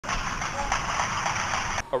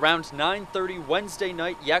Around 9:30 Wednesday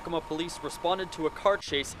night, Yakima police responded to a car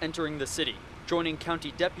chase entering the city, joining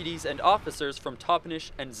county deputies and officers from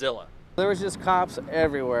Toppenish and Zilla. There was just cops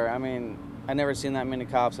everywhere. I mean, I'd never seen that many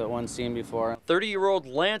cops at one scene before. 30-year-old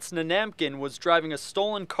Lance Nanamkin was driving a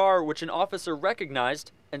stolen car which an officer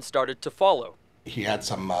recognized and started to follow. He had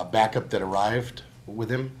some backup that arrived with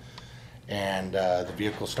him, and the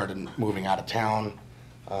vehicle started moving out of town.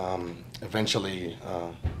 Eventually,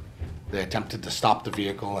 they attempted to stop the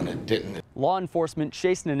vehicle, and it didn't. Law enforcement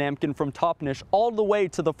chased Nanamkin from Toppenish all the way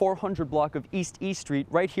to the 400 block of East E Street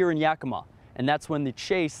right here in Yakima. And that's when the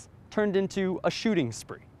chase turned into a shooting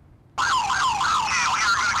spree.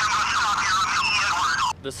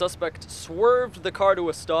 The suspect swerved the car to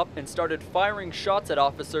a stop and started firing shots at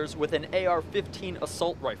officers with an AR-15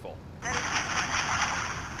 assault rifle.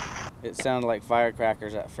 It sounded like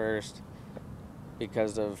firecrackers at first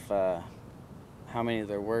because of how many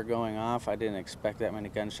there were going off. I didn't expect that many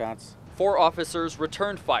gunshots. 4 officers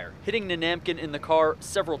returned fire, hitting Nanamkin in the car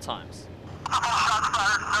several times.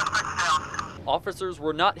 Officers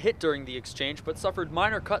were not hit during the exchange, but suffered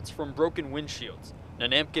minor cuts from broken windshields.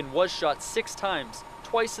 Nanamkin was shot 6 times,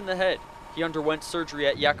 twice in the head. He underwent surgery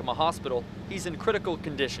at Yakima Hospital. He's in critical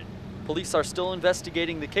condition. Police are still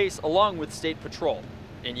investigating the case along with State Patrol.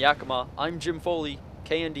 In Yakima, I'm Jim Foley,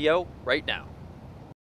 KNDO, right now.